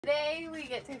Today we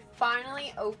get to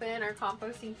finally open our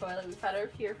composting toilet. We've had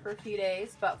it here for a few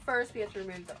days, but first we have to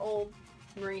remove the old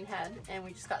marine head, and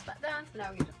we just got that done, so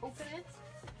now we get to open it.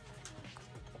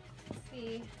 Let's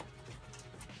see.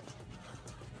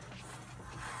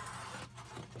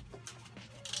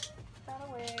 Put that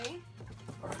away.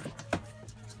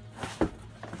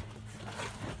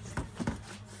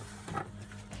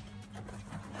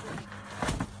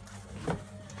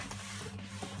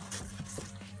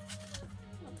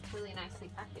 Really nicely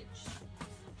packaged.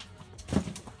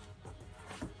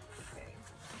 Okay,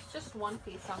 it's just one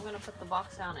piece, so I'm going to put the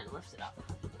box down and lift it up.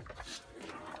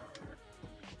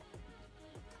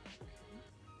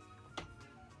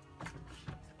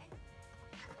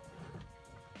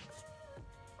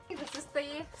 Okay, this is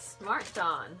the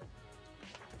SmartJon.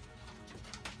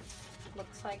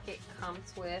 Looks like it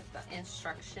comes with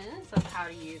instructions of how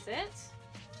to use it.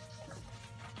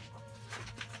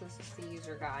 This is the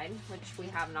user guide, which we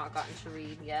have not gotten to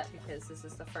read yet because this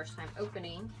is the first time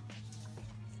opening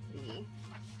the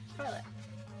toilet.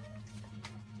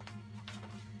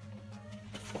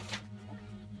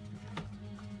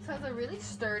 So it's a really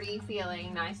sturdy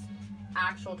feeling, nice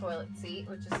actual toilet seat,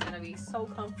 which is going to be so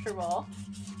comfortable.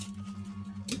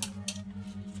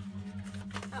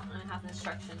 Oh, and it has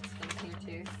instructions in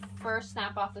here too. First,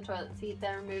 snap off the toilet seat,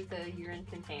 then remove the urine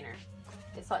container.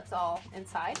 So it's all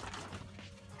inside.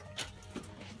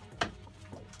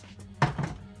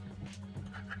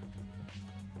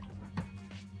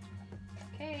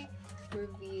 Okay,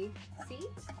 remove the seat.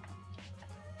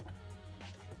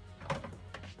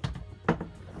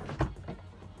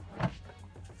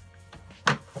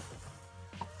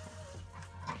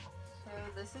 So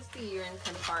this is the urine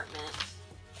compartment.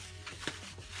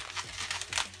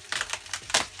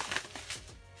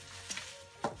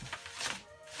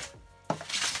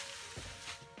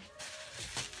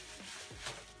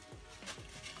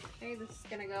 Okay, this is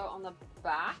going to go on the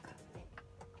back.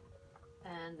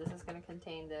 And this is going to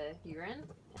contain the urine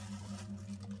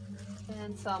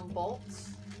and some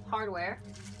bolts, hardware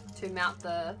to mount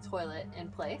the toilet in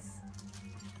place.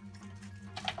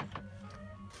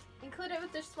 Included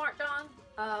with the SmartJon,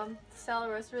 the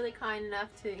seller was really kind enough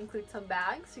to include some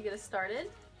bags to get us started.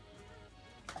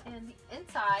 And the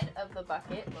inside of the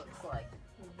bucket looks like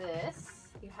this.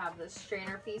 You have the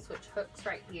strainer piece which hooks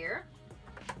right here.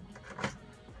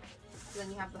 Then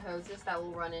you have the hoses that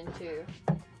will run into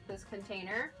this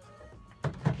container.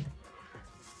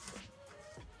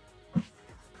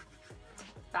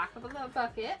 Back of the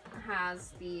bucket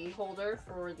has the holder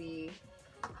for the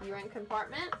urine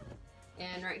compartment,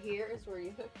 and right here is where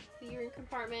you hook the urine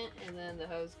compartment, and then the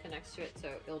hose connects to it so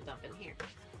it'll dump in here.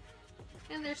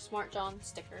 And there's SmartJon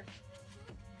sticker.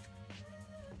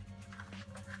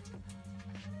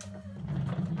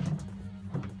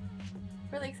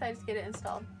 Really excited to get it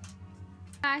installed.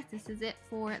 Guys, this is it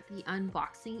for the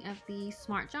unboxing of the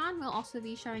SmartJon. We'll also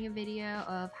be showing a video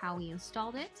of how we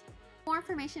installed it. More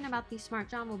information about the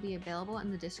SmartJon will be available in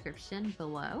the description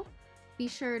below. Be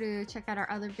sure to check out our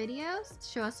other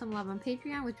videos, show us some love on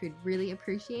Patreon, which we'd really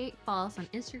appreciate. Follow us on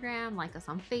Instagram, like us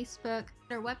on Facebook.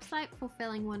 Our website,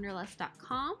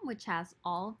 fulfillingwanderlust.com, which has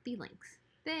all of the links.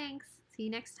 Thanks! See you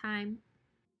next time.